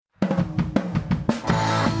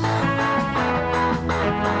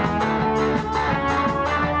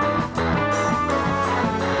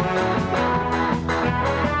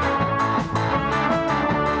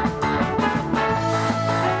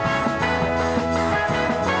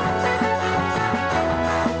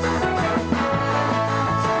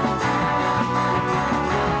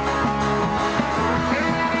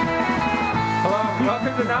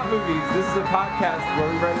this is a podcast where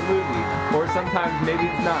we write a movie, or sometimes maybe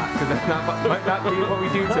it's not, because that's might not be what we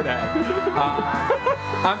do today.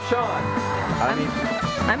 I'm Sean.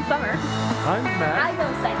 I'm Summer. I'm Matt. I go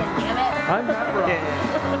second, damn it. I'm Matt Ross.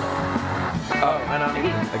 Oh, and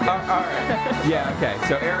I'm... all right. Yeah, okay.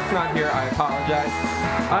 So Eric's not here. I apologize.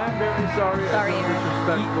 I'm very sorry. Sorry, I feel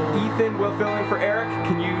disrespectful. Ethan will fill in for Eric.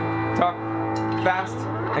 Can you talk fast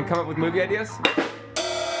and come up with movie ideas?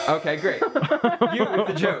 Okay, great. You with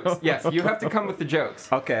the jokes. Yes, you have to come with the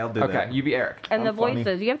jokes. Okay, I'll do that. Okay, you be Eric. And the funny.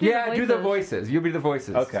 voices. You have to do the Yeah, voices. do the voices. You be the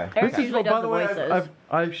voices. Okay. Eric This is, usually by does the the way,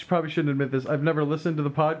 voices. probably shouldn't admit this. I've never listened to the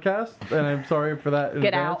podcast, and I'm sorry for that in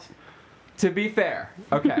Get advance. To be fair,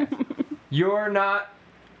 okay, you're not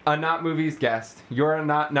a Not Movies guest. You're a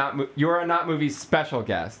not movies special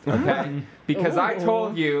guest. Okay, because I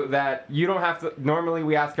told you that you don't have to. Normally,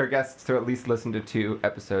 we ask our guests to at least listen to 2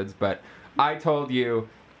 episodes, but I told you.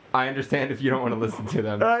 I understand if you don't want to listen to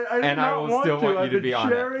them, I and I will still want you I've to be been on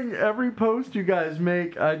it. sharing every post you guys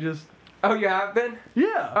make. Oh, you have been?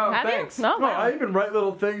 Yeah. Oh, Have you? thanks. No, No, I even write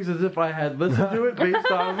little things as if I had listened to it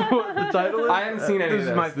based on what the title is. I haven't seen any This of is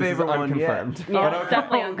those. my This favorite one unconfirmed. Yeah, it's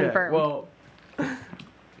definitely Okay, unconfirmed. Well,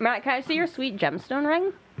 Matt, can I see your sweet gemstone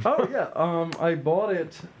ring? oh yeah. I bought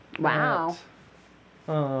it. Wow.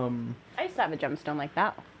 At, I used to have a gemstone like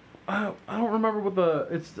that. I don't remember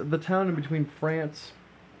what it's the town in between France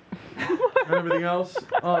and everything else.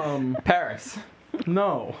 Paris,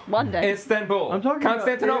 No. London. Istanbul, I'm talking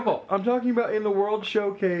Constantinople. I'm talking about in the World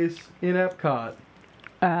Showcase in Epcot.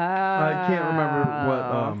 I can't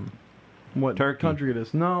remember what Turkey. country it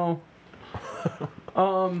is. No.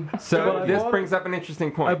 So But I this bought it- brings up an interesting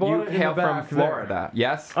I point. bought You it in the hail from back there. Florida,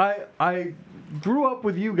 yes? I grew up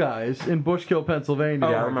with you guys in Bushkill, Pennsylvania. Oh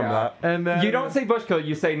Yeah, I my remember God. that. And then You don't say Bushkill,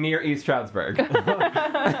 you say near East Stroudsburg.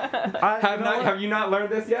 Have you not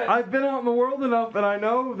learned this yet? I've been out in the world enough, and I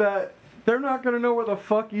know that they're not going to know where the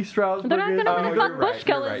fuck East Stroudsburg They're not is. going to know Oh, where the you're fuck right, Bushkill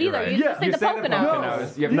you're is right, either. you're right. You used Yeah. to say You the say the Poconos.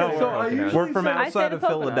 Poconos. You have Yeah, no so word I Poconos. usually We're from say- I say outside the of Poconos,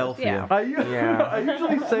 Philadelphia. yeah. I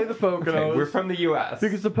usually say the Poconos. Okay, we're from the U.S.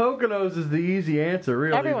 because the Poconos is the easy answer,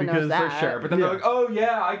 really. Everyone knows because that. For sure. But then Yeah. they're like, oh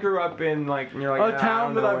yeah, I grew up in like, and you're like, a "Nah, I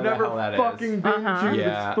town don't that know I've where the never hell that is." fucking been to Yeah.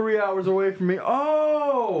 that's 3 hours away from me.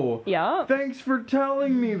 Oh! Yeah. Thanks for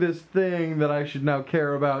telling me this thing that I should now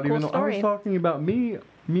care about, Cool even though I story. was talking about me.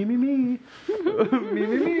 Me. me.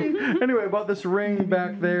 Anyway, I bought this ring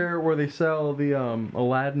back there where they sell the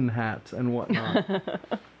Aladdin hats and whatnot.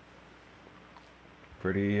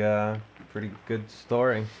 Pretty good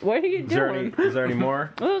story. What are you doing? Is there any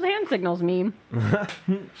more? What do those hand signals mean?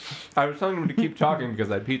 I was telling him to keep talking because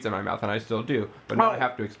I had pizza in my mouth, and I still do. But now I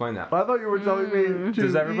have to explain that. I thought you were telling me to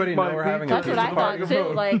Does everybody eat know my we're having a That's pizza what I as a thought party of too.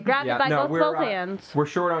 both. Like, grab it by both we're hands. we're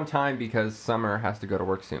short on time because Summer has to go to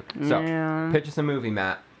work soon. So, Yeah. pitch us a movie,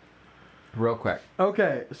 Matt. Real quick.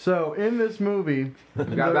 Okay, so in this movie,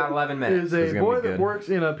 We've got about 11 minutes. is This is a gonna boy be that good. works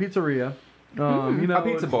in a pizzeria. You know, A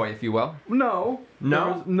pizza it's- boy, if you will. No.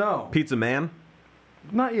 No? No. Pizza Man?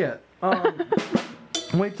 Not yet.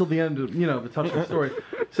 Wait till the end of the touching story.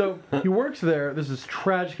 So he works there. There's this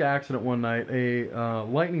tragic accident one night. A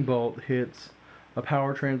lightning bolt hits a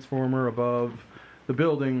power transformer above the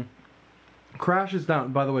building, crashes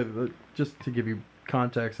down. By the way, just to give you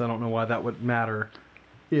context, I don't know why that would matter,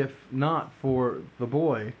 if not for the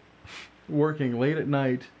boy working late at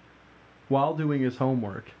night while doing his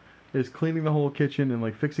homework. Is cleaning the whole kitchen and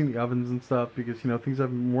like fixing the ovens and stuff because things haven't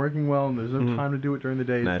been working well and there's no time to do it during the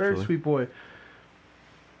day. He's a very Naturally. sweet boy.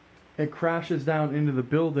 It crashes down into the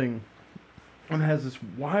building and has this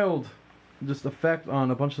wild just effect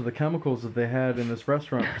on a bunch of the chemicals that they had in this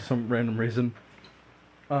restaurant for some random reason.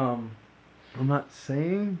 I'm not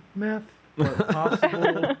saying meth, but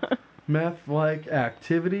possible meth-like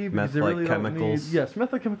activity because they Meth-like really don't need. chemicals. Yes,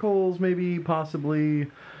 meth-like chemicals, maybe possibly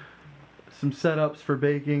some setups for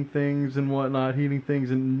baking things and whatnot, heating things,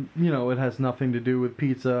 and it has nothing to do with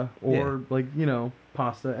pizza or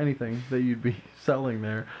pasta, anything that you'd be selling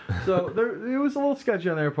there. So it was a little sketchy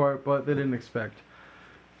on their part, but they didn't expect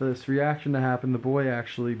this reaction to happen. The boy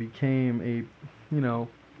actually became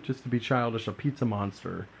just to be childish, a pizza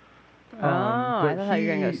monster. I thought you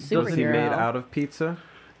were going to go Was he superhero. made out of pizza?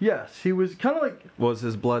 Yes, he was kind of like. Was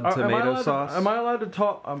his blood Am I tomato allowed sauce? am I allowed to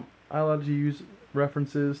talk? Am I allowed to use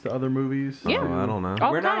references to other movies? Yeah. Oh, I don't know.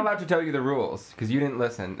 All We're the not time. allowed to tell you the rules because you didn't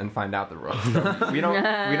listen and find out the rules. So we aren't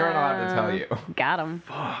allowed to tell you. Got him.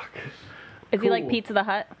 Fuck. Is he like Cool. Pizza the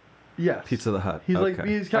Hut? Yes. Pizza the Hut. He's Okay. like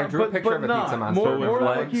he's kind I drew a of, picture but of a not. pizza monster More with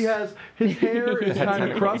like legs. he has his hair is Had kind of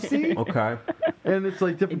tentacles. crusty, Okay. and it's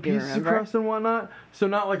like different Do you pieces of remember? crust and whatnot. So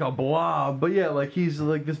not like a blob, but yeah, like he's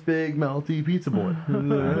like this big melty pizza boy.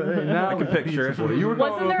 Now I can he's a picture pizza it. boy. You were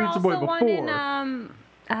Wasn't calling him there a pizza boy also before. one in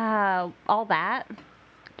All that.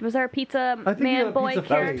 Was there a pizza I think you man had boy Pizza Face.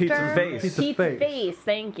 character? Pizza Face. Pizza Face. Face.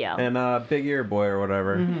 Thank you. And Big Ear Boy or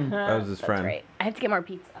whatever. That was his That's friend. right. I have to get more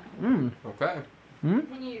pizza. Okay.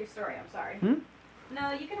 Continue your story. I'm sorry.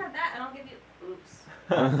 No, you can have that, and I'll give you. Oops.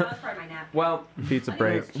 That was part of my napkin. Well, Pizza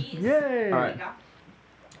break. Yay! All right.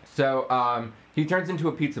 so he turns into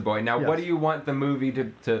a pizza boy. Now, what Yes. do you want the movie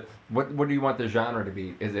to what do you want the genre to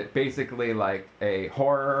be? Is it basically like a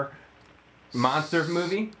horror monster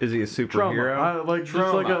movie? Is he a Trauma. superhero? Like just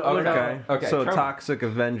Trauma. like a Okay. Okay, So trauma. Toxic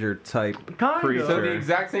Avenger type Kinda. creature. So the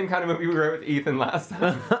exact same kind of movie we wrote with Ethan last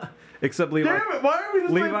time. Except Levi. Damn it! Why are we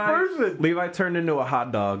the same person? Levi turned into a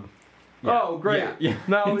hot dog. Oh, great! Yeah, yeah.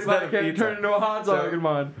 Now Instead Levi of can pizza. turn into a hot dog So- in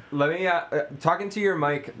mine. Let me talking to your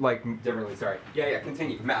mic like differently. Sorry. Yeah.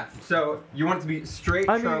 Continue, Matt. So you want it to be straight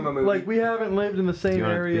I trauma mean, movie? like we haven't lived in the same you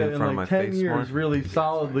want it to be area in in front of like my 10 face years, more? really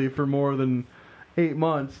solidly for more than 8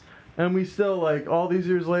 months, and we still like all these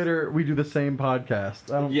years later we do the same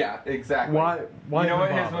podcast. I don't. Yeah, exactly. Why? You know even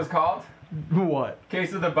what his bother? was called? What?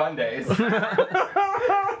 Case of the Bundays.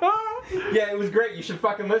 Yeah, it was great. You should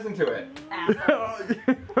fucking listen to it.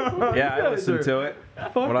 Yeah, I listened to it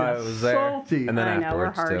when I was there. Salty. And then I know we're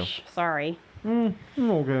afterwards, too. harsh. Sorry. I'm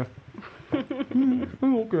okay.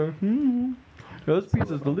 I'm okay. Yeah, this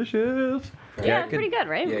pizza's delicious. Yeah, it's good. pretty good,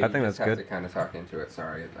 right? Yeah, I you think just that's have good. to kind of talk into it.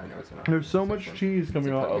 Sorry, I know it's an There's so much cheese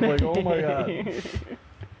coming off. I'm like, oh my god.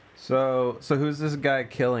 So who's this guy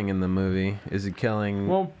killing in the movie? Is he killing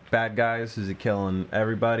Well- bad guys? Is he killing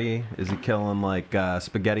everybody? Is he killing like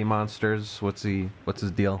spaghetti monsters? What's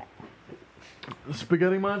his deal?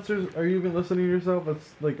 Spaghetti monsters? Are you even listening to yourself?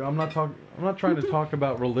 It's like I'm not trying to talk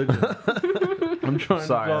about religion. I'm trying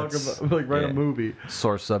Sorry, to talk that's- about write yeah. a movie.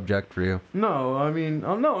 Sore subject for you. No, I mean,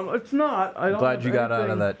 no, it's not. I don't. Glad have you got out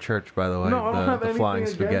anything- of that church, by the way. No, I don't have the anything flying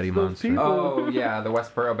against spaghetti those monster. people. Oh yeah, the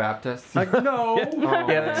Westboro Baptists. Like, no,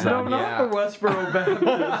 Yeah, that's no, not- not yeah. the Westboro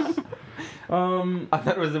Baptists. I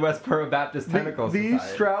thought it was the Westboro Baptist Tentacle These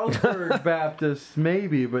Society. Stroudsburg Baptists,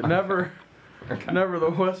 maybe, but never, Okay. never the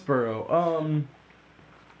Westboro.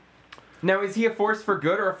 Now, is he a force for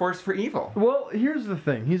good or a force for evil? Well, here's the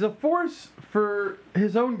thing. He's a force for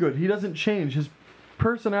his own good. He doesn't change. His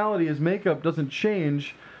personality, his makeup doesn't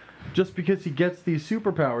change just because he gets these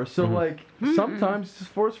superpowers. So, like, sometimes he's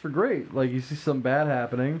a force for great. Like, you see some bad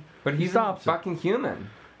happening, But he he's a stops it. fucking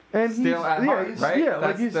human. And Still he's, at yeah, heart, he's, right? Yeah,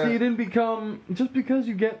 like That's the- he didn't become... Just because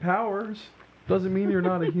you get powers doesn't mean you're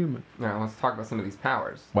not a human. Now, let's talk about some of these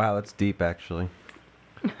powers. Wow, that's deep, actually.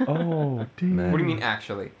 Oh, damn. Man. What do you mean,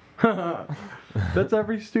 actually? That's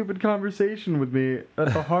every stupid conversation with me.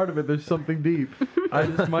 At the heart of it, there's something deep. I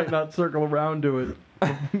just might not circle around to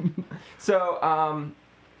it. So,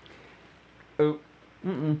 oh,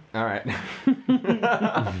 Mm-mm. all right.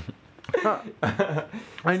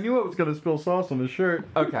 I knew I was gonna spill sauce on his shirt.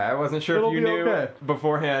 Okay, I wasn't sure It'll if you be knew okay.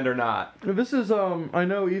 beforehand or not. This is I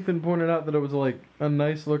know Ethan pointed out that it was like a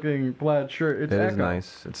nice looking plaid shirt. It's It is Echo.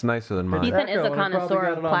 nice. It's nicer than mine. Ethan is Echo, a and I probably connoisseur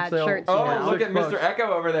got of it on plaid sale. shirts, Oh, you know. look at $6. Mr. Echo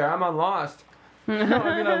over there. I'm on Lost. No,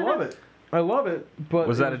 I mean I love it. I love it. But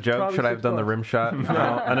Was it that a joke? probably Should I have done the $6. rim shot?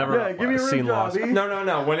 I never Yeah, give me a rim seen job, Lost. E.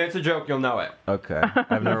 No. When it's a joke, you'll know it. Okay,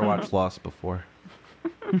 I've never watched Lost before.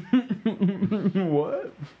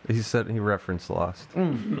 What? He said he referenced Lost.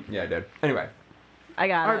 Yeah, I did. Anyway, I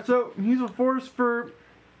got All it. right, so he's a force for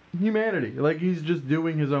humanity. Like he's just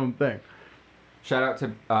doing his own thing. shout out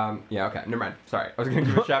to yeah. Okay, never mind. Sorry, I was gonna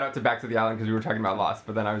give a shout out to Back to the Island because we were talking about Lost,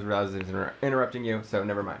 but then I was realizing I was interrupting you, so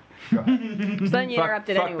never mind. Go ahead. So then you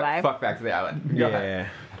interrupted fuck, anyway. Fuck Back to the Island. Go ahead.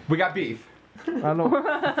 We got beef. I don't.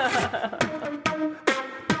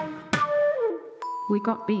 We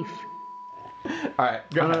got beef. All right,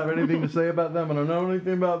 I go don't ahead. have anything to say about them. I don't know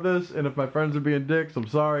anything about this. And if my friends are being dicks, I'm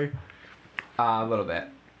sorry. A little bit.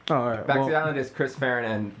 All right. Back well, to the Island is Chris Farron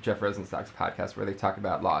and Jeff Rosenstock's podcast where they talk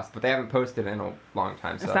about Lost, but they haven't posted in a long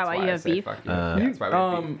time. So Is that that's why you I have say beef? Fuck you. Uh, Yeah, that's why we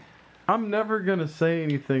have beef. I'm never gonna say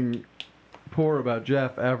anything poor about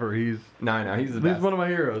Jeff ever. He's No, I know he's the best. one of my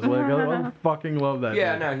heroes. Like I fucking love that.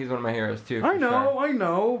 Yeah, dude. no, he's one of my heroes too. I for know, sure. I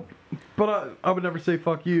know, but I would never say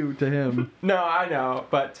fuck you to him. No, I know,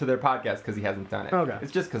 but to their podcast because he hasn't done it. Okay.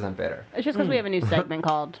 It's just because I'm bitter. It's just because we have a new segment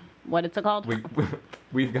called, what it's called?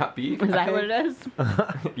 We've got beef. Is I that what think.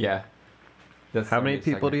 it is? Yeah. That's How our many new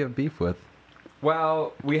people do you segment. have beef with?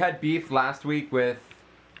 Well, we had beef last week with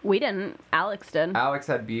We didn't. Alex did. Alex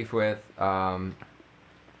had beef with Tom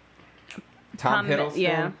Tom, Hiddleston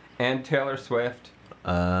yeah. and Taylor Swift.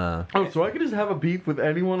 Oh, so I could just have a beef with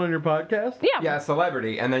anyone on your podcast? Yeah. Yeah,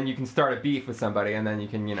 celebrity, and then you can start a beef with somebody, and then you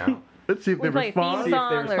can, Let's see if We they play a theme respond. See if they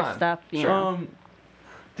song or respond. stuff, you Sure. know.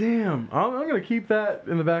 Damn. I'm going to keep that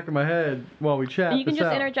in the back of my head while we chat. You can this just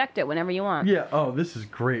out. interject it whenever you want. Yeah. Oh, this is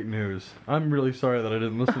great news. I'm really sorry that I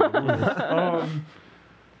didn't listen to the rules.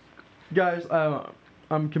 Guys,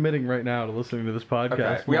 I'm committing right now to listening to this podcast.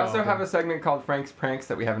 Okay. We also have a segment called Frank's Pranks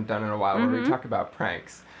that we haven't done in a while where we talk about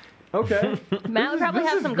pranks. Okay. Matt would probably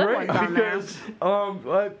have some good ones on there. Because,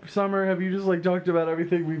 Summer, have you just like talked about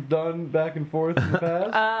everything we've done back and forth in the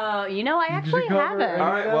past? I actually cover haven't. any-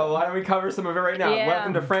 All right, well, why don't we cover some of it right now? Yeah.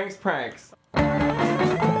 Welcome to Frank's Pranks. Frank's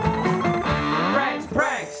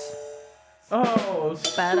Pranks! Oh,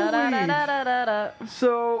 sweet. Ba-da-da-da-da-da-da.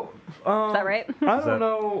 So, Is that right? I don't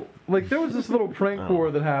know. Like, there was this little prank war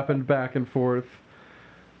that happened back and forth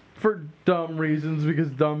for dumb reasons because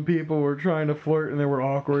dumb people were trying to flirt and they were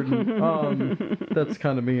awkward. And, that's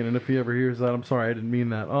kind of mean. And if he ever hears that, I'm sorry, I didn't mean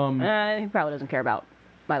that. He probably doesn't care about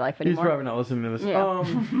my life He's anymore. probably not listening to this. Yeah.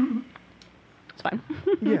 It's fine.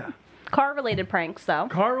 Yeah. Car-related pranks, though.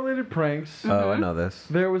 Car-related pranks. Oh, I know this.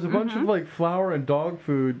 There was a bunch of like flour and dog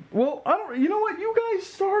food. Well, I don't. You know what? You guys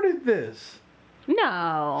started this.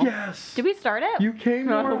 No. Yes. Did we start it? You came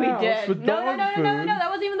to our we house did. with No, dog no. food. That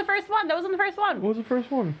wasn't even the first one. That wasn't the first one. What was the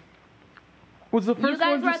first one? Was the first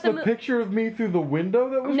guys one were just at the the picture of me through the window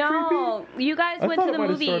that was No, you guys I went thought to it the might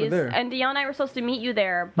have started movies, there. and Dion and I were supposed to meet you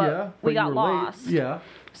there, creepy? but Yeah, we you got were late. lost. Yeah.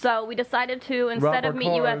 So we decided to, instead our of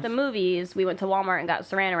meet you at cars. the movies, we went to Walmart and got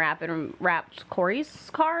saran wrap and wrapped Corey's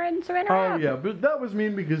car in saran wrap. Oh yeah, but that was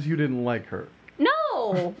mean because you didn't like her.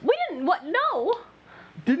 No, we didn't. What? No,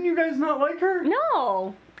 Didn't you guys not like her?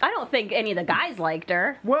 no. I don't think any of the guys liked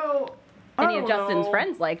her. Well, I Any of don't Justin's know.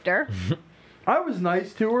 friends liked her. I was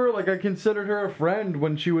nice to her. Like I considered her a friend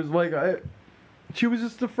when she was like she was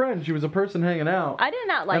just a friend. She was a person hanging out. I did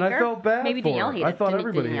not like and her. I felt bad Maybe for Danielle her. hated. I thought did,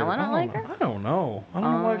 everybody did Danielle hated not like her? I don't know. I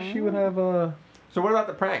don't know why she would have So what about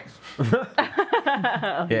the pranks?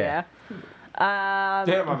 Yeah.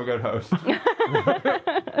 Damn, I'm a good host.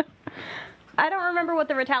 I don't remember what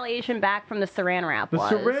the retaliation back from the saran wrap The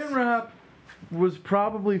was. saran wrap was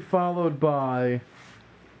probably followed by.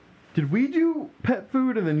 Did we do pet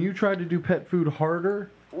food and then you tried to do pet food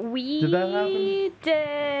harder? We Did that happen?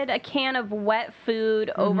 did a can of wet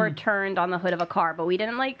food overturned on the hood of a car, but we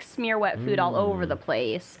didn't like smear wet food all over the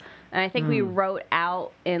place. And I think we wrote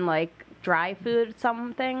out in like dry food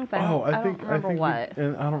something, but I don't remember what.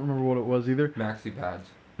 and I don't remember what it was either. Maxi pads.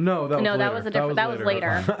 No, that was No, later. that was a different. That was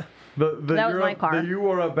later. The That was you're my a- car. The you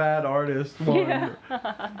are a bad artist one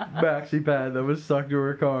maxi pad that was stuck to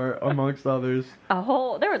her car, amongst others.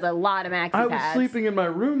 There was a lot of maxi I was pads. sleeping in my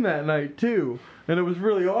room that night too, and it was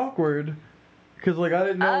really awkward because like I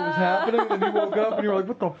didn't know what was happening. And you woke up and you were like,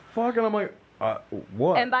 "What the fuck?" And I'm like,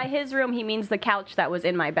 "What?" And by his room, he means the couch that was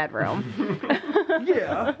in my bedroom.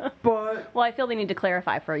 Yeah, but Well, I feel the need to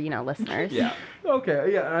clarify for listeners. Yeah.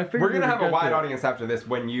 okay, yeah. And I figured We're gonna we have would a get wide to it. audience after this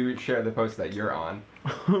when you share the post that you're on.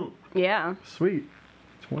 Yeah. Sweet,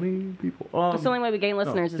 20 people. That's the only way we gain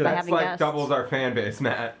listeners is by that's That's having like guests. doubles our fan base,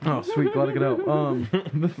 Matt. Oh, sweet. Glad to get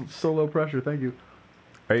out. This is so low pressure. Thank you.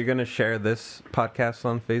 Are you gonna share this podcast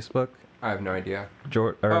on Facebook, I have no idea.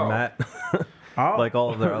 George or Oh. Matt? Like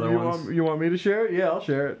all of their other you ones? you want me to share it? Yeah, I'll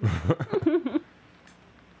share it.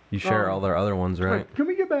 You share all their other ones, right? Wait, can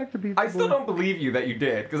we get back to pizza? I still Boy? don't believe you that you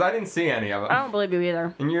did because I didn't see any of them. I don't believe you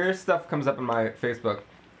either. And your stuff comes up in my Facebook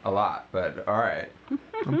a lot, but all right.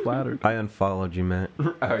 I'm flattered. I unfollowed you, Matt.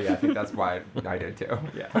 Oh yeah, I think that's why I did too.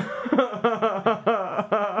 Yeah.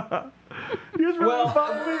 You guys really Well-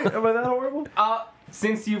 follow me? Am I that horrible?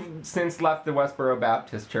 Since you've since left the Westboro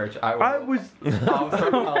Baptist Church, I was I'll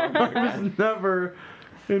start following you again. never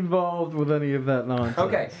involved with any of that nonsense.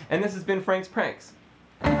 Okay, and this has been Frank's Pranks.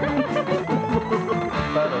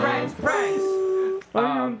 Frank's Pranks. I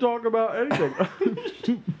didn't even talk about anything.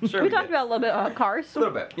 Sure, We talked about a little bit about cars. a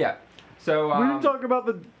little bit, yeah. So we didn't talk about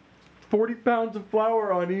the 40 pounds of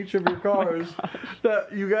flour on each of your cars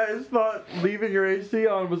that you guys thought leaving your AC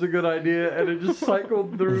on was a good idea, and it just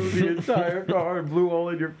cycled through the entire car and blew all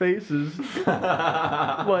in your faces.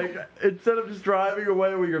 Like, instead of just driving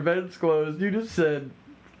away with your vents closed, you just said,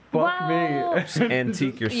 fuck Well- me.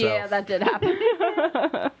 Antique yourself. Yeah, that did happen.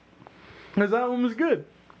 Because that one was good.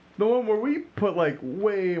 The one where we put, like,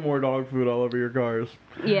 way more dog food all over your cars.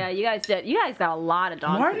 Yeah, you guys did. You guys got a lot of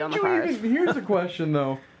dog Why food on did the you cars. even... Here's a question,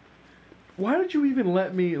 though. Why did you even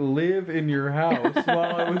let me live in your house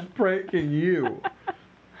while I was pranking you?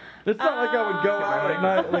 It's not like I would go out at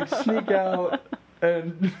night, like, sneak out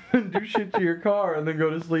and do shit to your car and then go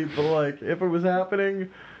to sleep. But, like, if it was happening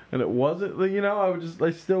and it wasn't,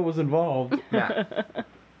 I still was involved. Matt,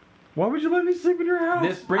 Why would you let me sleep in your house?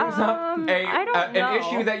 this brings up I don't an know.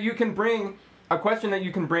 issue that you can bring a question that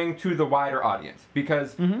you can bring to the wider audience.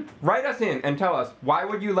 Because Mm-hmm. write us in and tell us, why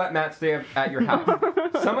would you let Matt stay at your house?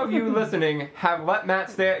 Some of you listening have let Matt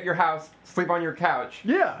stay at your house, sleep on your couch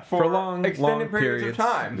Yeah. for long extended periods periods. of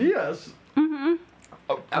time. Yes.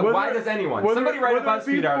 Why does anyone? Somebody write a whether it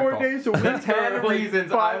be BuzzFeed 4 article. days a week The 10 or, like,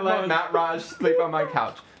 reasons 5 I let months. Matt Raj sleep on my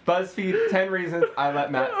couch. BuzzFeed, 10 reasons I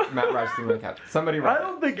let Matt Raj sleep on my couch. Somebody I write it.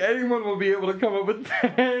 don't think anyone will be able to come up with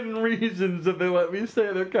 10 reasons that they let me stay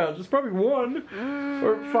on their couch. It's probably 1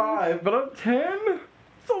 or 5, but I'm 10?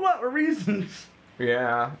 It's a lot of reasons.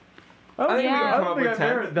 Yeah. I don't I think think, we Yeah. can I come don't up think with I 10.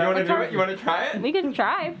 merit You that. want to do much. it? You want to try it? We can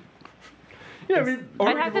try. Yeah, I mean, Or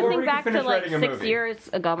I'd we have could- to or think we could back to finish like writing a 6 movie. years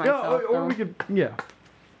ago yeah, myself. or we could, yeah.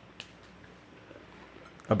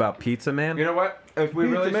 About Pizza Man? You know what? If we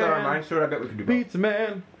Pizza really set our Man. minds to it, I bet we could do both. Pizza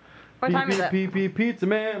Man. What time is it? Pizza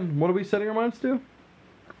Man. What are we setting our minds to?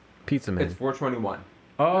 Pizza Man. It's 4:21.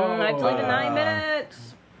 Oh. That's only 9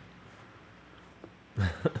 minutes.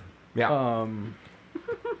 Yeah.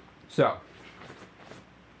 So,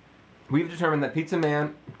 we've determined that Pizza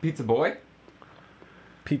Man, Pizza Boy.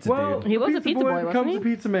 Pizza well, Dude. He was a Pizza pizza boy, wasn't becomes he? a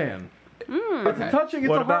pizza man. It's Okay. a touching, it's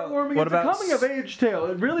What a about- heartwarming, what it's a about coming of age tale.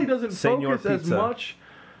 It really doesn't Senor focus as Pizza? much.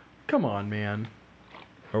 Come on, man.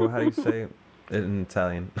 Or how do you say it in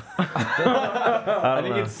Italian? I I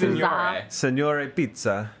think don't it's know. Signore. Signore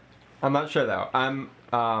Pizza. I'm not sure though. I'm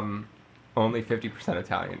only 50%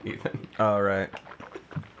 Italian, Ethan. All right.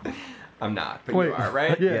 I'm not, but Wait. you are,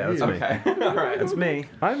 right? Yeah, that's he me. is. Okay. All right. That's me.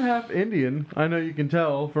 I'm half Indian. I know you can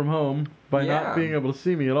tell from home by Yeah. not being able to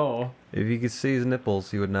see me at all. If you could see his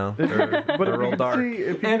nipples, you would know. They're, But they're if real you dark. can see, if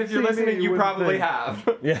you And can if you're see listening, me, you wouldn't probably think.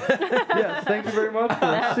 have. Yeah. Yes, thank you very much for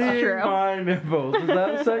That's seeing true. my nipples. Is that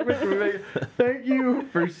a segment? Can we make- Thank you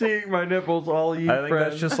for seeing my nipples, all you I think friends.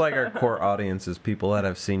 that's just like our core audience is people that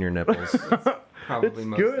have seen your nipples. Probably It's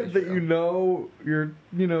mostly good that true. you know your,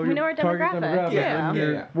 your know our target demographic, demographic, yeah. and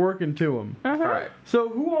you're Yeah. working to them. All right. So,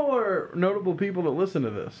 who all are notable people that listen to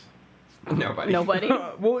this? Nobody. Nobody.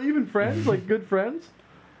 Well, even friends, like good friends.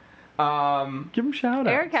 Give them shout outs.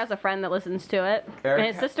 Eric has a friend that listens to it, Eric and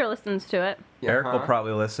his ha- sister listens to it. Eric will huh?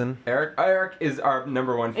 probably listen. Eric is our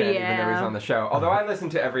number one fan, even though he's Yeah. on the show. Although I listen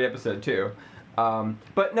to every episode too.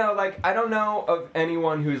 But no, like I don't know of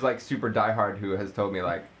anyone who's like super diehard who has told me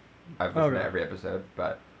like I've listened to Okay. every episode,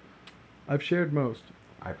 but I've shared most.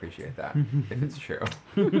 I appreciate that if it's true.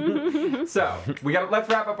 So let's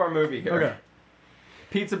wrap up our movie here. Okay.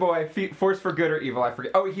 Pizza Boy, force for good or evil, I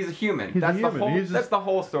forget. Oh, he's a human. He's a that's human. the whole. He's that's the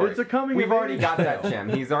whole story. it's a coming We've of already age. got that, Jim.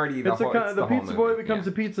 He's already the It's whole. the whole pizza boy movie. becomes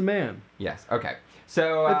Yeah. a pizza man. Yes. Okay.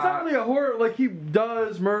 So. It's not really a horror. Like he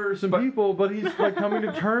does murder some But- people, but he's like coming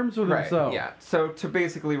to terms with right. himself. Yeah. So to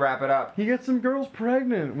basically wrap it up. He gets some girls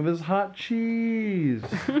pregnant with his hot cheese.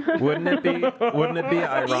 Wouldn't it be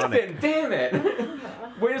ironic? Ethan, damn it!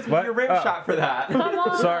 Where's What? your rim Oh. shot for that? Come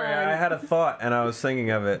on. Sorry, I had a thought and I was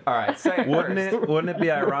thinking of it. All right, say it Wouldn't first. it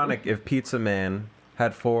be ironic if Pizza Man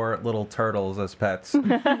had 4 little turtles as pets?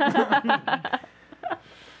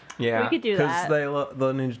 Yeah. We could do Because that.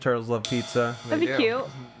 the Ninja Turtles love pizza. That'd be do. cute.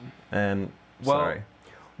 And Well, sorry,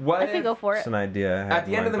 What I say if, go for it's it. an idea. I had at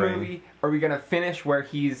the in end my of the brain. movie, are we gonna finish where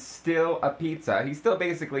he's still a pizza? He's still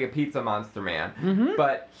basically a pizza monster man, Mm-hmm.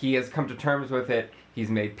 but he has come to terms with it.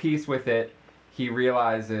 He's made peace with it. He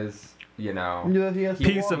realizes, Yeah, he has to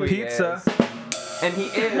Piece of walk- who he pizza. is. And he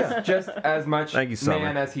is just as much Thank you, Summer.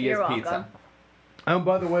 man as he You're is welcome. pizza.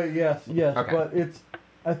 By the way, yes, Okay. but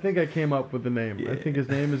I think I came up with the name. I Yeah. think his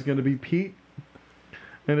name is going to be Pete,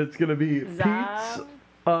 and it's going to be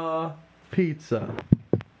Za- Pizza.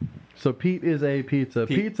 So Pete is a pizza.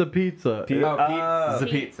 Pete. Pizza. Oh, Pete's the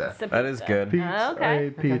pizza. That is good. Pete's Okay.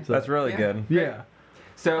 a pizza. That's really Yeah. good. Yeah.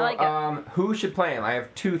 So, I like it. who should play him? I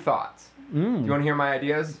have 2 thoughts. Do you want to hear my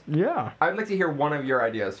ideas? Yeah. I'd like to hear one of your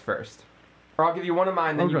ideas first. Or I'll give you one of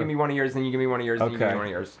mine, then you Okay. give me one of yours, then you give me one of yours, then you give me Okay. one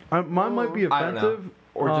of yours. Mine might be I don't know. offensive,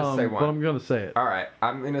 Or just say one. but I'm going to say it. All right,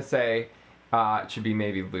 I'm going to say it should be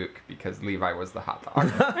maybe Luke, because Levi was the hot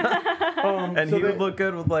dog. And so he they- would look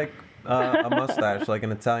good with like a mustache, like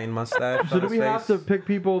an Italian mustache. So on do his we have to face. pick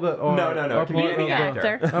people that are no, it can be part any of the- actor.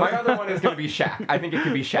 Actor. My other one is going to be Shaq. I think it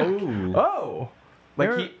could be Shaq. Ooh. Oh. Like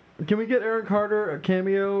Aaron- Can we get Aaron Carter a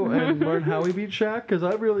cameo and learn how he beat Shaq? Because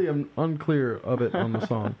I really am unclear of it on the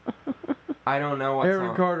song. I don't know what Aaron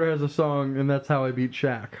song. Carter has a song, and that's how I beat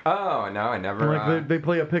Shaq. Oh, no, I never. Like they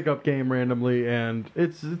play a pickup game randomly, and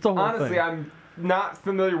it's a whole honestly, thing. I'm not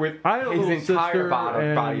familiar with I had a his little entire sister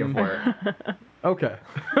body of and- work. Okay.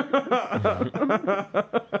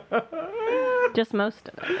 Just most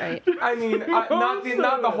of it, right? I mean,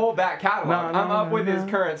 not the whole back catalog. No, I'm up with his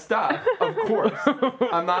current stuff, of course.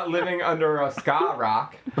 I'm not living under a ska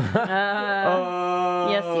rock.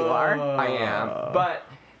 Yes, you are. I am, but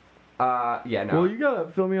yeah, no. Well, you gotta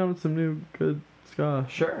fill me on some new good ska.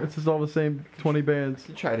 Sure. It's just all the same 20 bands.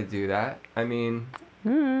 You try to do that. I mean,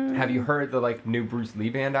 have you heard the like new Bruce Lee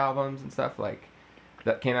band albums and stuff like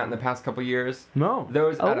that came out in the past couple years? No.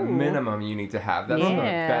 Those at a Oh. minimum you need to have. That's the Yeah.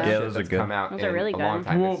 best Yeah, shit those are that's good. come out Those in are really a long good.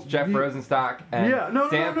 time. Well, it's Jeff you- Rosenstock and Yeah, no,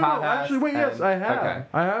 Dan no. Potthast Actually, wait, yes, and- I have. Okay.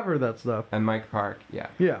 I have heard that stuff. And Mike Park. Yeah.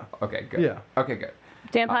 Yeah. Okay, good. Yeah. Okay, good.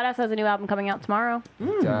 Dan Potthast has a new album coming out tomorrow.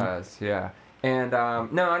 It does, yeah. And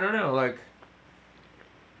no, I don't know. Like,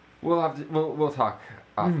 we'll talk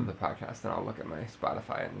off of the podcast, and I'll look at my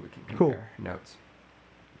Spotify and we can compare Cool. notes.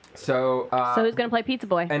 So, So who's gonna play Pizza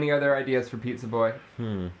Boy? any other ideas for Pizza Boy?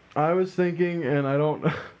 I was thinking, and I don't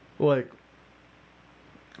like.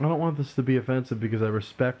 I don't want this to be offensive because I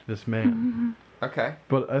respect this man, Okay.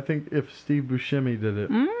 but I think if Steve Buscemi did it,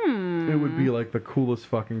 it would be like the coolest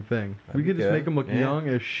fucking thing. We That'd could be just good. make him look Yeah. young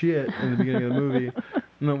as shit in the beginning of the movie,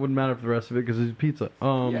 and it wouldn't matter for the rest of it because he's pizza.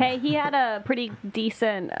 Yeah. Hey, he had a pretty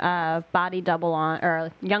decent body double on,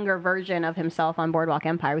 or younger version of himself on Boardwalk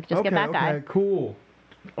Empire. We could just get that guy. Okay, cool.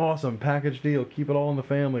 Awesome. Package deal. Keep it all in the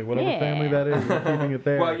family. Whatever Yeah. family that is, we're keeping it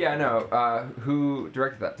there. Well, yeah, no. Who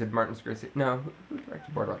directed that? Did Martin Scorsese? No. Who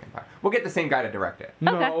directed Boardwalk Empire? We'll get the same guy to direct it.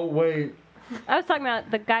 No, Okay. wait. I was talking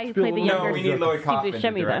about the guy who Spill played the the younger No, we need Lloyd Steve Kaufman to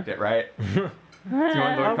Buscemi, direct though. it, right? Do you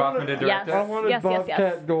want Lloyd Kaufman to direct Yes. I it? wanted Yes, yes, Bobcat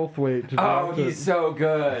yes. Goldthwait to direct Oh, it. he's so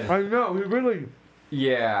good. I know. He really.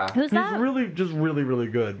 Yeah. Who's He's that? really, just really, really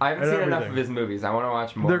good. I haven't at seen enough everything. of his movies. I want to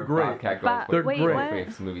watch more They're great. Bobcat But- Goldthwait. They're wait, great.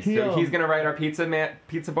 what? Movies. He, So he's gonna write our Pizza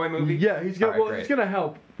Boy movie. Yeah, he's gonna. All right, Well, great. he's gonna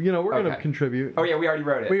help. You know, we're gonna Okay. contribute. Oh yeah, we already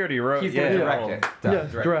wrote it. We already wrote. He's gonna yeah. direct Oh, it. Done.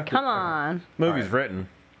 Yes, direct it. Come on. Movie's Alright. written.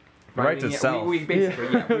 I Writes mean, itself. We basically,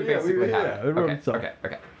 yeah, we Yeah, basically have yeah, it. it wrote Okay, itself. okay,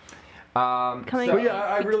 okay. Coming so, But yeah,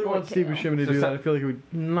 I really want Steve Exploitative. Buscemi to So do some- that. I feel like he would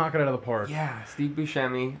knock it out of the park. yeah, Steve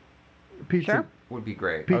Buscemi Pizza. Sure. would be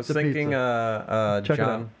great. Pizza, I was thinking, pizza. Check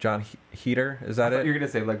it John Heater. Is I that thought you it? were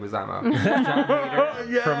gonna say Leguizamo. John Hader.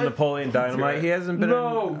 Yes. From Napoleon Dynamite. He hasn't been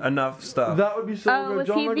No. in enough stuff. That would be so Oh, good. was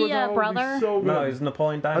John he the, Leguizamo would be brother? So good. No, he's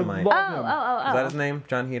Napoleon Dynamite. love Oh, him. oh. Is that his name?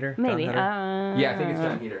 John Heater? John Maybe. Heater? Yeah, I think it's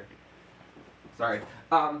John Heater. Sorry.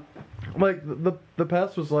 Like the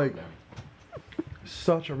Pest was like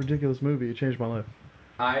such a ridiculous movie. It changed my life.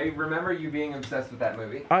 I remember you being obsessed with that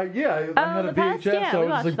movie. I had The a Pest? VHS. Yeah, so I we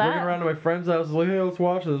was watched like bringing that. around to my friends' house. I was like, hey, let's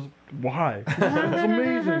watch this. Why? It's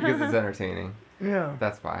amazing. Because it's entertaining. Yeah.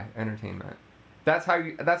 That's why. Entertainment. That's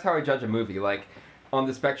how I judge a movie. Like on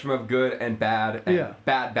the spectrum of good and bad and Yeah.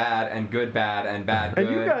 bad and good and bad good.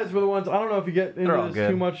 And you guys were the ones, I don't know if you get They're all into this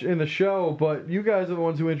good. too much in the show, but you guys are the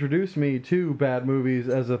ones who introduced me to bad movies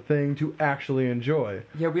as a thing to actually enjoy.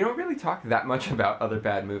 Yeah, we don't really talk that much about other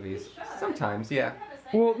bad movies. Sometimes, yeah.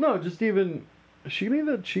 Well, no, just even, is she gonna eat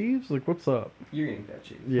that cheese? Like, what's up? You're eating that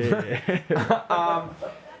cheese. Yeah.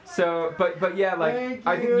 So, but yeah, like Thank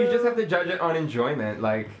I think you just you. have to judge it on enjoyment.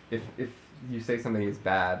 Like if you say something is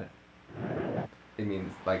bad, it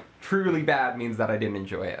means like truly bad means that I didn't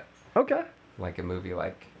enjoy it. Okay. Like a movie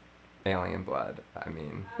like Alien Blood. I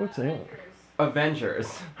mean, What's that? Avengers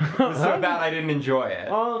was so bad I didn't enjoy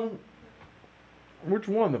it. Which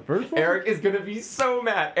one? The first one? Eric is gonna be so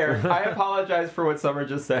mad. Eric, I apologize for what Summer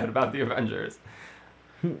just said about the Avengers.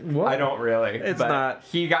 What? I don't really. It's but not-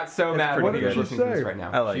 He got so it's mad pretty when he was good. listening to this Say? right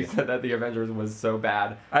now. I like she it. said that the Avengers was so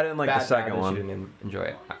bad. I didn't like bad, the second bad that one. She didn't enjoy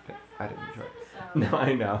it. I didn't enjoy it. No,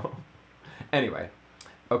 I know. Anyway,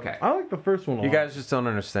 okay. I like the first one a You lot. guys just don't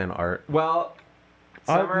understand art, Well,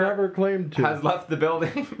 I've Summer never claimed to. has left the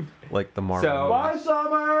building. like the Marvel. So- Bye,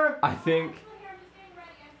 Summer! I think.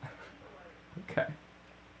 Okay.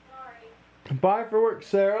 Bye for work,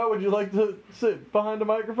 Sarah. Would you like to sit behind the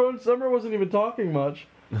microphone? Summer wasn't even talking much.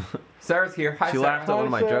 Sarah's here. Hi, She Sarah. laughed at one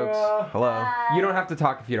of my Hi, jokes. Sarah. Hello. You don't have to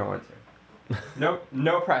talk if you don't want to. Nope.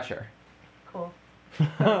 No pressure. Cool.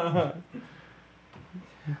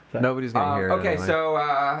 Nobody's gonna hear it. Okay, anyway.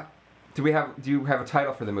 so do you have a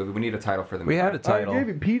title for the movie? We need a title for the movie. We had a title. I gave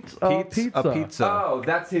you pizza. A pizza. Oh,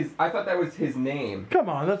 that's his. I thought that was his name. Come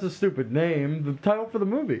on, that's a stupid name. The title for the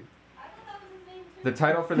movie. I thought that was his name too. The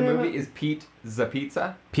title for the Damn movie it. is Pete the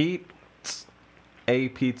Pizza. Pete. A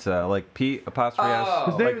pizza, like Pete apostrophe S. Oh.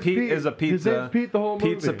 His name Like is Pete Pete is a pizza. His name's Pete the whole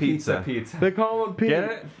movie. Pizza. Pizza. They call him Pete. Get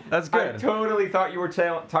it? That's I good. totally thought you were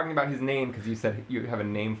talking about his name because you said you have a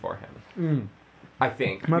name for him. I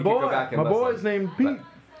think. My We could boy. go back and My listen. boy's named Pete.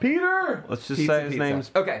 Peter. Let's just Pizza, say his pizza.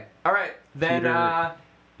 name's Okay. All right. Then Peter.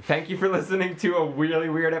 thank you for listening to a really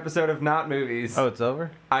weird episode of Not Movies. Oh, it's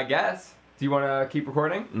over? I guess. Do you want to keep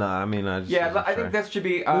recording? No, I mean, I just. Yeah, wasn't I sure. think that should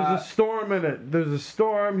be. There's a storm in it. There's a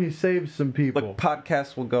storm. He saves some people. Look,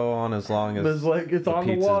 podcasts will go on as long as There's like it's the on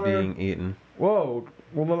the pizza's water. being eaten. Whoa.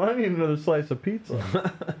 Well, then I need another slice of pizza.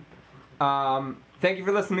 Thank you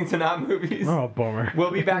for listening to Not Movies. Oh, bummer. We'll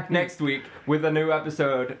be back next week with a new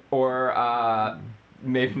episode, or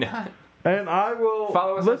maybe not. And I will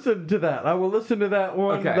Follow us on- listen to that. I will listen to that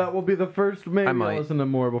one. Okay. That will be the first. Maybe I'll might. listen to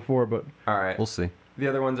more before, but All right. We'll see. The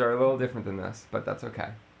other ones are a little different than this, but that's okay.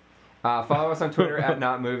 Follow us on Twitter at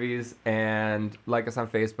Not Movies and like us on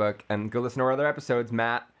Facebook and go listen to our other episodes.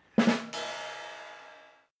 Matt.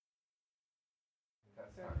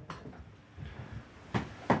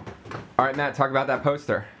 All right, Matt, talk about that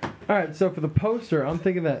poster. all right. So for the poster, I'm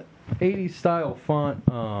thinking that 80s style font.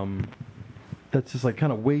 That's just like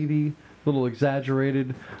kind of wavy, a little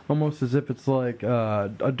exaggerated, almost as if it's like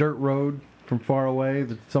a dirt road from far away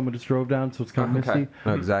that someone just drove down, so it's kind of Okay. misty. I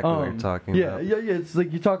know exactly what you're talking yeah, about. Yeah, It's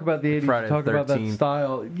like you talk about the 80s, Friday you talk the about that 13th.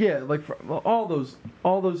 style. Yeah, like all those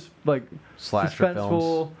like Slasher suspenseful,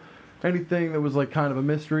 films. anything that was like kind of a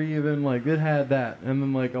mystery. Even like it had that, and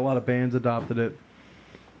then like a lot of bands adopted it.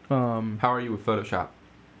 How are you with Photoshop?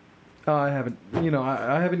 I haven't,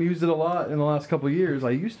 I haven't used it a lot in the last couple of years. I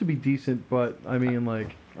used to be decent, but I mean,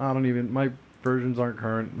 like, I don't even. My versions aren't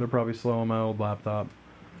current. They're probably slow on my old laptop.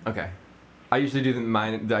 Okay. I usually do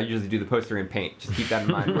the poster in Paint. Just keep that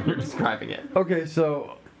in mind when you're describing it. Okay,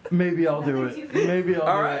 so maybe I'll do it. Maybe I'll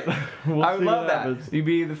All do right. it. We'll I would see love what that. happens. You'd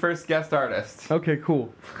be the first guest artist. Okay,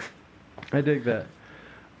 cool. I dig that.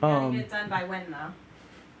 Gotta get it done by when,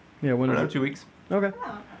 though? Yeah, I when don't know, is it? 2 weeks. Okay,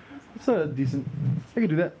 Oh, it's a decent. I can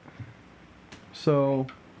do that. So,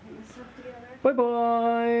 stuff together. bye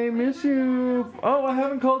bye. Miss you. Oh, I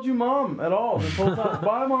haven't called you mom at all this whole time.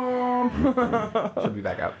 Bye, mom. She'll be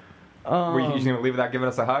back out. Were you just gonna leave without giving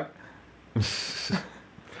us a hug?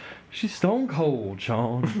 She's stone cold,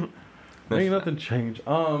 Sean. Ain't nothing changed.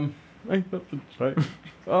 Ain't nothing changed.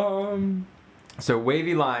 So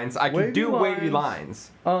wavy lines. I can Wavy do wavy lines.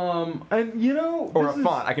 lines. And you know, Or this a is-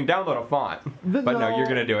 font. I can download a font. th- But no, you're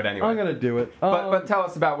gonna do it anyway. I'm gonna do it. But tell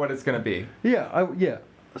us about what it's gonna be. Yeah.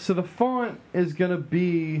 So the font is gonna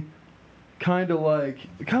be kind of like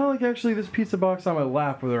actually this pizza box on my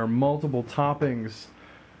lap where there are multiple toppings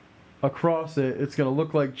across it. It's gonna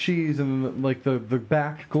look like cheese, and then like the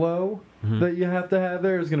back glow that you have to have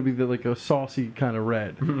there is gonna be like a saucy kind of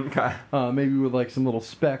red. Okay. Maybe with like some little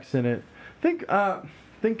specks in it. Think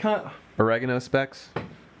kind. Oregano specks.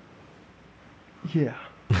 Yeah.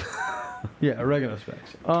 Yeah, oregano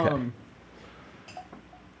specks.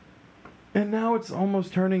 And now it's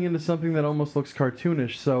almost turning into something that almost looks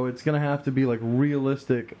cartoonish, so it's gonna have to be like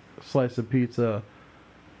realistic slice of pizza,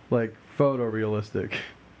 like photorealistic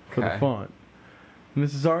for the Okay. font. And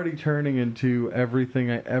this is already turning into everything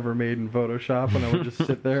I ever made in Photoshop, and I would just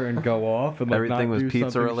sit there and go off and like Everything not was do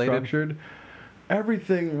pizza something related? structured.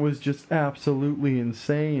 Everything was just absolutely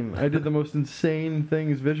insane. I did the most insane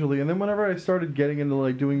things visually, and then whenever I started getting into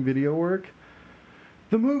like doing video work,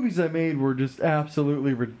 the movies I made were just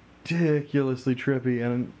absolutely ridiculously trippy.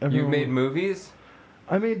 And You everyone, made movies?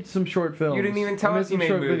 I made some short films. You didn't even tell I us you some made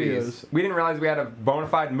short movies. videos. We didn't realize we had a bona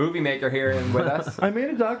fide movie maker here and with us. I made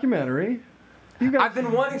a documentary. You guys, I've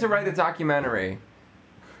been wanting to write a documentary.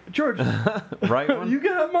 George. Right one? You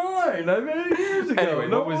got mine. I made it years ago. Anyway,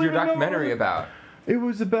 No what was one your even knows. documentary about? It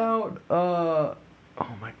was about, oh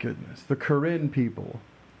my goodness, the Karen people.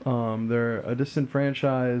 They're a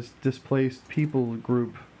disenfranchised, displaced people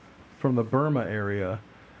group from the Burma area.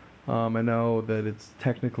 I know that it's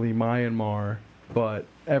technically Myanmar, but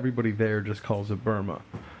everybody there just calls it Burma.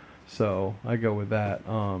 So I go with that.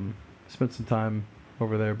 Spent some time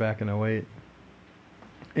over there back in 2008.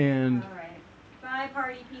 And All right. Bye,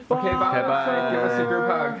 party people. Okay, bye. Okay, bye. Give us a group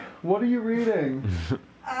hug. What are you reading?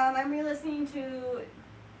 I'm re-listening to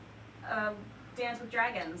Dance with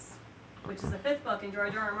Dragons, which is the 5th book in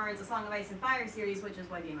George R. R. Martin's A Song of Ice and Fire series, which is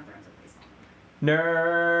why Game of Thrones is based on.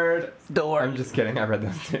 Nerd. Door. I'm just kidding. I read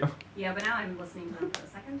those too. Yeah, but now I'm listening to them for the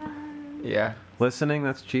second time. Yeah. Listening,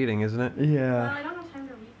 that's cheating, isn't it? Well, Yeah. I don't have time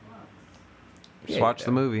to read books. Just Yeah, watch you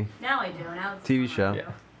the do. movie. Now I do. Now it's TV on. show.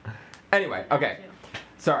 Yeah. Anyway, okay.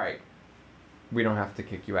 Sorry. We don't have to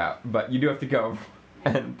kick you out, but you do have to go.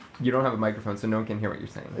 And you don't have a microphone, so no one can hear what you're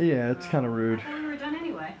saying. Yeah, it's kind of rude. I thought we were done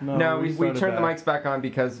anyway. No, we started turned the back. mics back on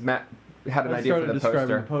because Matt had an I idea for started the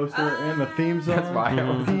describing poster. the poster and the theme song. That's why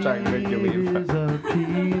I was trying to make you leave. Pizza,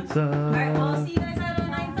 pizza. Alright, well, I'll see you guys at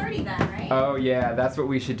 9:30 then, right? Oh yeah, that's what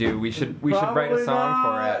we should do. We should write a Probably song for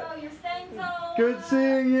not. it. Oh, you're staying so Good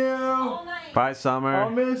seeing you. all night. Bye, Summer. I'll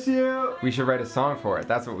miss you. We should write a song for it.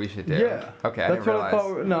 That's what we should do. Yeah. Okay, I That's didn't what realize. I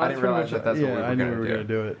thought. No, I didn't realize that that's what we were I knew we were gonna gonna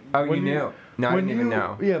do it. Oh, When you knew? No, I when didn't even you-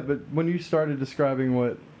 know. Yeah, but when you started describing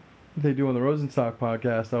what they do on the Rosenstock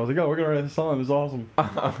podcast, I was like, oh, we're gonna write a song. It was awesome.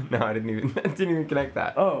 Oh, no, I didn't even connect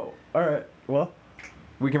that. Oh, all right. Well,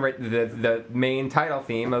 We can write the main title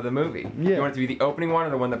theme of the movie. Yeah. You want it to be the opening one or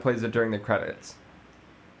the one that plays it during the credits?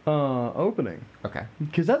 opening. Okay.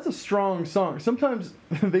 Because that's a strong song. Sometimes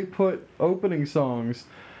they put opening songs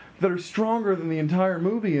that are stronger than the entire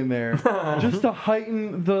movie in there just to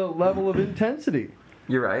heighten the level of intensity.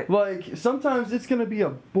 You're right. Like, sometimes it's going to be a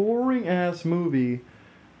boring ass movie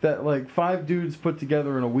that, like, 5 dudes put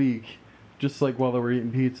together in a week, just like while they were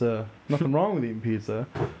eating pizza. Nothing wrong with eating pizza.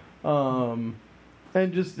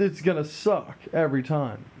 And just, it's going to suck every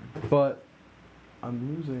time. But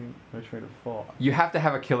I'm losing my train of thought. You have to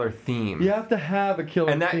have a killer theme. You have to have a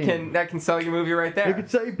killer And theme. that can sell your movie right there. You could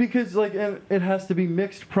say, because, like, and it has to be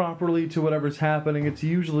mixed properly to whatever's happening. It's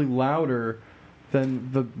usually louder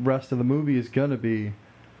than the rest of the movie is gonna be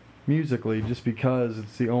musically, just because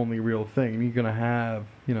it's the only real thing. And you're gonna have,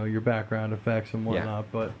 you know, your background effects and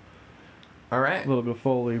whatnot, but All right. a little bit of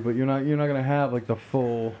Foley, but you're not gonna have like the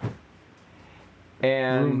full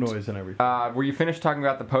And room noise and everything. were you finished talking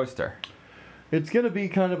about the poster? It's gonna be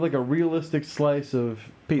kind of like a realistic slice of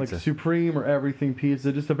Pizza. like Supreme or everything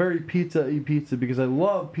pizza, just a very pizza-y pizza, because I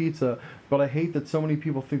love pizza, but I hate that so many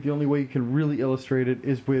people think the only way you can really illustrate it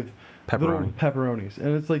is with little Pepperoni. pepperonis,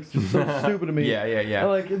 and it's like just so stupid to me. Yeah. And,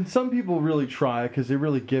 like, and some people really try because they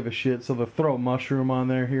really give a shit, so they'll throw a mushroom on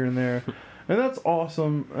there here and there. And that's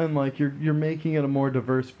awesome, and like you're making it a more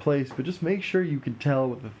diverse place, but just make sure you can tell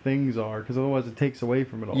what the things are, because otherwise it takes away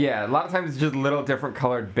from it all. Yeah, a lot of times it's just little different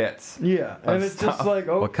colored bits. Yeah, and Of it's stuff. just like,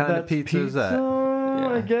 oh, What kind of that's pizza is that?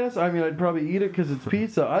 I Yeah. guess. I mean, I'd probably eat it because it's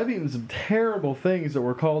pizza. I've eaten some terrible things that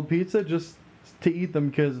were called pizza just to eat them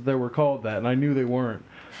because they were called that, and I knew they weren't.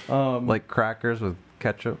 Like crackers with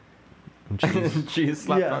ketchup and cheese. Cheese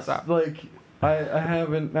slapped on yes, top. like I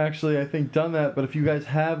haven't actually, I think, done that. But if you guys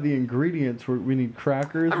have the ingredients, we need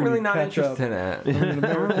crackers. I'm we really need not ketchup, interested in it. we need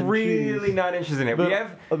American I'm really cheese. not interested in it.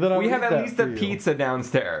 Then- then I we would have eat at that least for a you. pizza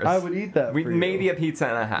downstairs. I would eat that. We for you. maybe a pizza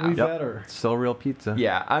and a half. We better. Still real pizza.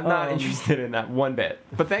 Yeah, I'm not Um, interested in that one bit.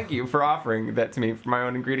 But thank you for offering that to me for my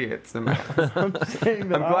own ingredients. I'm I'm saying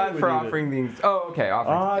that glad I for would eat offering these. Oh, okay,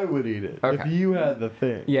 offering. I would eat it Okay. if you had the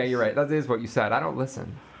thing. Yeah, you're right. That is what you said. I don't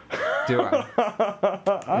listen. Do I?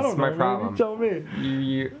 I don't my know. problem. You tell me.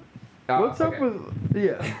 You. Oh, What's up okay. with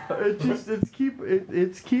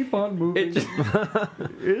it's keep on moving. It just.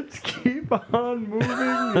 It's keep on moving.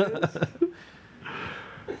 Yes.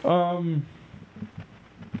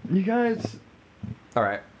 You guys. All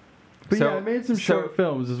right. But So- yeah, I made some so short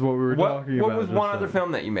films. Is what we were What talking about. was just one now. other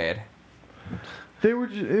film that you made? They were.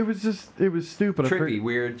 It was stupid. I Trippy, forget-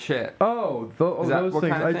 weird shit. Oh, Is that those what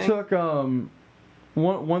things. kind of I thing? took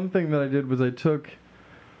one thing that I did was I took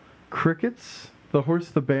Crickets, the Horse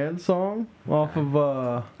the Band song, off of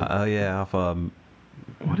Oh yeah, off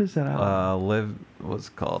what is that album? live. What's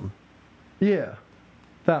it called? Yeah,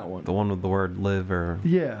 that one. The one with the word live or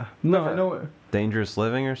Yeah, no, Liver. I know it. dangerous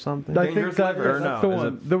living or something. I Dangerous think Liver? that's Or the no, is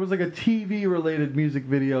one. There was like a TV-related music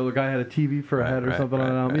video. The guy had a TV for a head or something on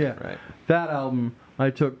an album. Yeah, Right. that album. I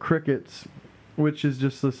took Crickets, which is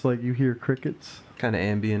just this like you hear crickets, Kind of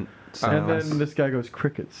ambient and sounds. then this guy goes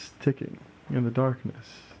crickets ticking in the darkness,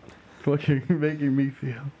 looking, making me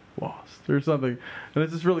feel lost or something, and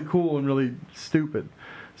it's just really cool and really stupid.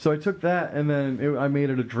 So I took that and then I made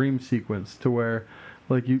it a dream sequence to where,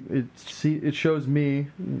 like it shows me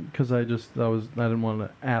because I didn't want to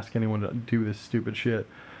ask anyone to do this stupid shit.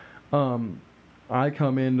 I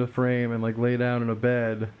come into frame and like lay down in a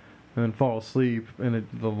bed and then fall asleep and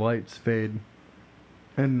the lights fade,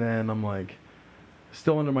 and then I'm like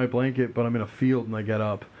still under my blanket, but I'm in a field and I get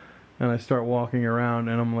up and I start walking around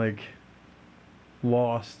and I'm like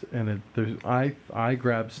lost, and I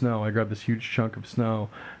grab snow. I grab this huge chunk of snow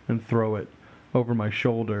and throw it over my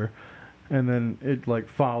shoulder, and then it like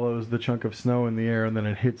follows the chunk of snow in the air, and then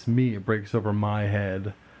it hits me. It breaks over my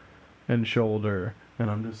head and shoulder, and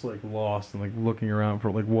I'm just like lost and like looking around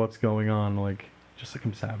for like what's going on, like just like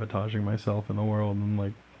I'm sabotaging myself in the world and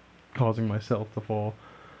like causing myself to fall.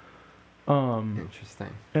 Interesting.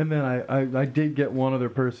 And then I did get one other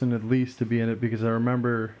person at least to be in it, because I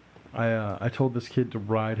remember I told this kid to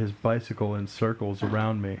ride his bicycle in circles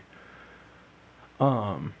around me.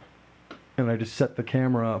 And I just set the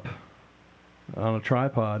camera up on a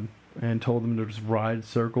tripod and told him to just ride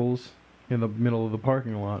circles in the middle of the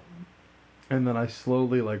parking lot. And then I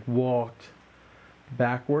slowly like walked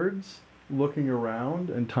backwards looking around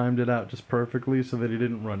and timed it out just perfectly so that he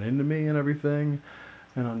didn't run into me and everything.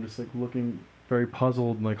 And I'm just like looking very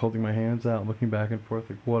puzzled and like holding my hands out, looking back and forth,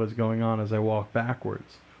 like what is going on as I walk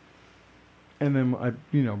backwards. And then I,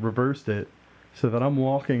 reversed it so that I'm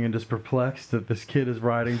walking and just perplexed that this kid is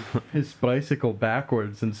riding his bicycle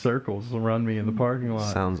backwards in circles around me in the parking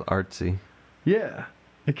lot. Sounds artsy. Yeah,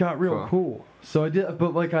 it got real cool. So I did,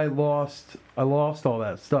 but like I lost all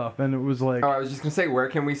that stuff, and it was like. Oh, I was just gonna say, where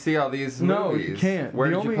can we see all these No, movies? you can't. Where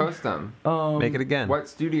The did you only- post them? Make it again. What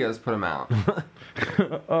studios put them out?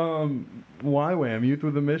 YWAM, Youth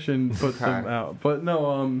with a Mission, put them out, but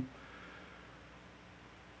no,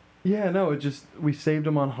 yeah, no, we saved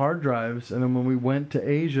them on hard drives, and then when we went to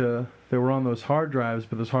Asia, they were on those hard drives,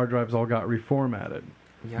 but those hard drives all got reformatted.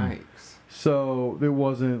 Yikes. So it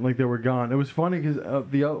wasn't like they were gone. It was funny because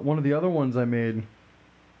one of the other ones I made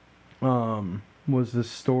was this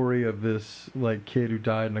story of this like kid who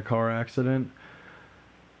died in a car accident.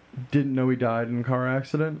 Didn't know he died in a car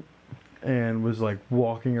accident, and was like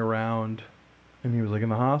walking around, and he was like in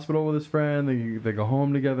the hospital with his friend. They go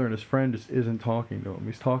home together, and his friend just isn't talking to him.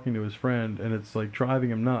 He's talking to his friend, and it's like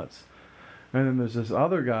driving him nuts. And then there's this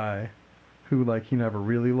other guy who like he never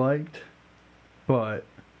really liked, but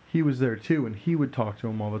he was there too, and he would talk to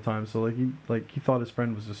him all the time. So he thought his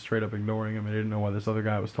friend was just straight up ignoring him, and he didn't know why this other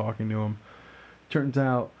guy was talking to him. Turns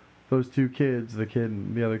out those two kids, the kid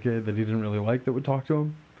and the other kid that he didn't really like that would talk to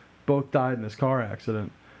him, both died in this car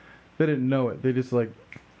accident. They didn't know it. They just like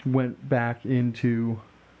went back into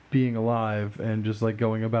being alive and just like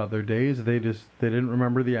going about their days. They didn't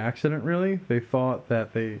remember the accident really. They thought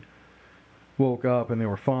that they woke up and they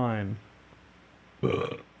were fine.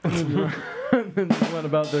 And then just went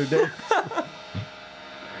about their days.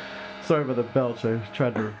 Sorry about the belch. I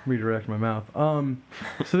tried to redirect my mouth.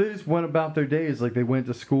 So they just went about their days. Like they went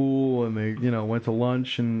to school and they, went to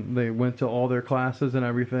lunch and they went to all their classes and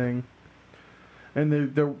everything. And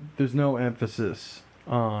there's no emphasis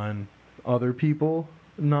on other people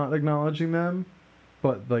not acknowledging them,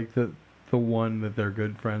 but like the one that they're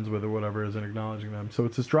good friends with or whatever isn't acknowledging them. So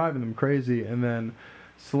it's just driving them crazy. And then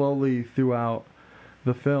slowly throughout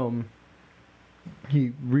the film,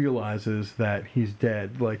 he realizes that he's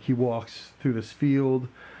dead. Like he walks through this field,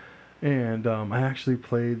 and I actually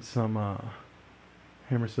played some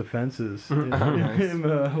Hammer's Defenses in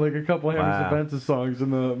like a couple Hammer's Defenses songs in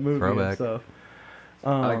the movie. Throwback. And stuff.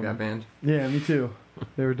 I like that band. Yeah, me too.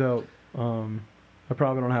 They were dope. I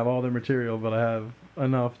probably don't have all their material, but I have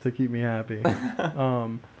enough to keep me happy.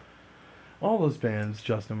 All those bands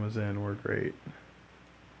Justin was in were great.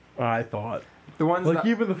 I thought. The ones like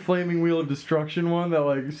even the Flaming Wheel of Destruction one, that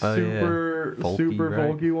like super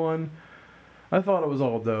folky one. I thought it was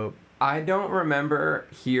all dope. I don't remember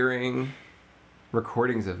hearing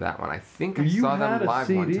recordings of that one. I think I saw them live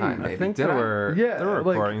one time. Maybe. I think Did there were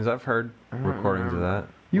recordings. I've heard recordings of that.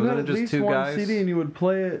 You Wasn't had it at just least two one guys? CD and you would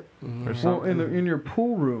play it Or something? in your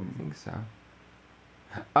pool room. I think so.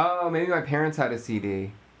 Oh, maybe my parents had a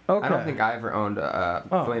CD. Okay. I don't think I ever owned a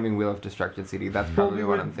Flaming Wheel of Destruction CD. That's probably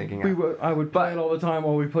what I'm thinking of. I would play it all the time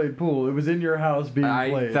while we played pool. It was in your house being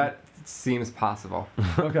played. That seems possible.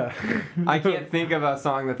 Okay. I can't think of a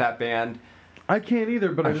song that band. I can't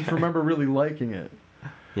either, but I just remember really liking it.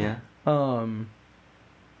 Yeah.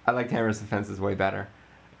 I liked Hammer's Defenses way better.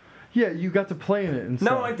 Yeah, you got to play in it and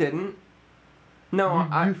stuff. No, I didn't. No,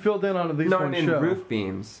 you filled in on at least no, one I'm in show. Roof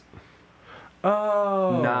Beams.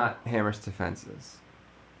 Oh. Not Hammer's Defenses.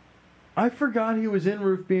 I forgot he was in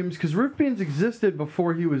Roof Beams because Roof Beams existed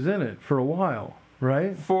before he was in it for a while,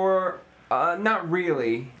 right? For not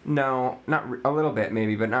really. No, a little bit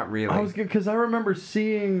maybe, but not really. I was because I remember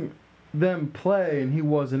seeing them play and he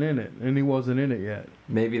wasn't in it yet.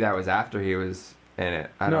 Maybe that was after he was in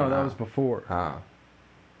it. I don't know. No, that was before. Oh.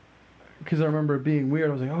 Because I remember it being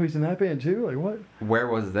weird. I was like, oh, he's in that band too? Like, what? Where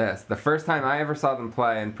was this? The first time I ever saw them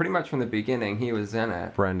play, and pretty much from the beginning, he was in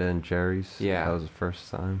it. Brenda and Jerry's. Yeah. That was the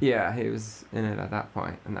first time. Yeah, he was in it at that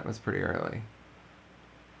point, and that was pretty early.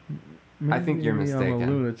 Maybe I think you're mistaken. I'm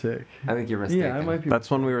a lunatic. I think you're mistaken. Yeah, I might be.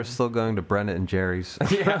 That's when we were still going to Brenda and Jerry's.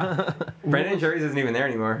 Yeah. Brandon and Jerry's isn't even there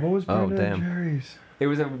anymore. What was Brenda and damn. Jerry's? It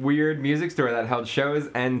was a weird music store that held shows,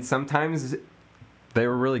 and sometimes They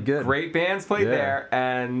were really good. great bands played Yeah. there,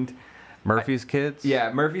 and... Murphy's Kids.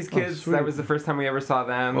 Yeah, Murphy's Kids, sweet. that was the first time we ever saw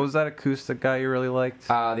them. What was that acoustic guy you really liked?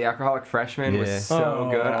 The Alcoholic Freshman Yeah. was so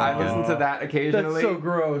good. I listened to that occasionally. That's so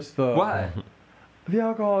gross, though. What? The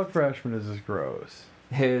Alcoholic Freshman is just gross.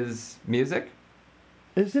 His music?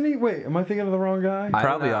 Isn't he? Wait, am I thinking of the wrong guy? I don't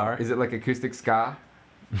probably know. are. Is it like acoustic ska?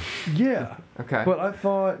 Yeah. Okay. But I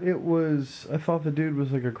thought the dude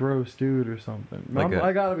was like a gross dude or something. Like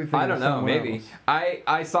I gotta be thinking I don't of know. someone Maybe else.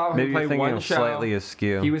 I saw him Maybe play you're thinking one of show. Slightly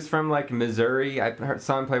Askew. He was from like Missouri.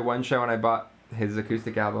 Saw him play one show, and I bought his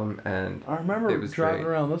acoustic album, and I remember it was driving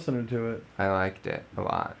great. around listening to it. I liked it a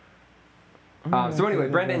lot. Oh, So anyway,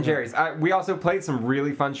 okay. Brenda and Jerry's. We also played some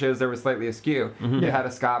really fun shows. There was Slightly Askew. We Yeah. had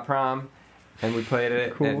a ska prom, and we played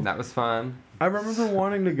it, Cool. and that was fun. I remember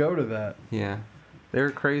wanting to go to that. Yeah. They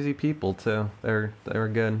were crazy people too. They were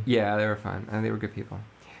good. Yeah, they were fun, and they were good people.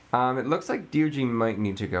 It looks like DOG might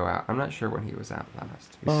need to go out. I'm not sure when he was out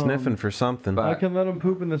last. He's sniffing for something. but- I can let him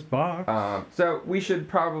poop in this box. So we should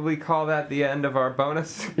probably call that the end of our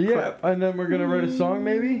bonus yeah, clip. and then we're gonna write a song,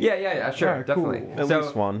 maybe. Yeah, sure, Alright, definitely. cool. At So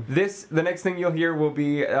least one. the next thing you'll hear will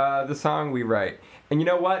be the song we write. And you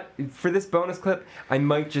know what? For this bonus clip, I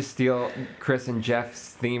might just steal Chris and Jeff's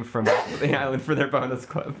theme from the Island for their bonus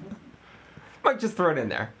clip. Might just throw it in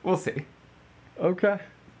there. We'll see. Okay.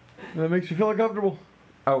 That makes you feel uncomfortable.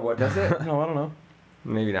 Oh, what does it? No, I don't know.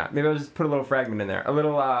 Maybe not. Maybe I'll just put a little fragment in there. A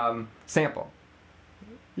little sample.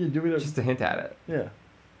 You do it. Just to hint at it. Yeah.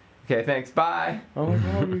 Okay, thanks. Bye. Oh my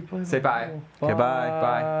God, we play Say that bye. well. Okay, bye.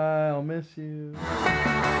 Bye. I'll miss you.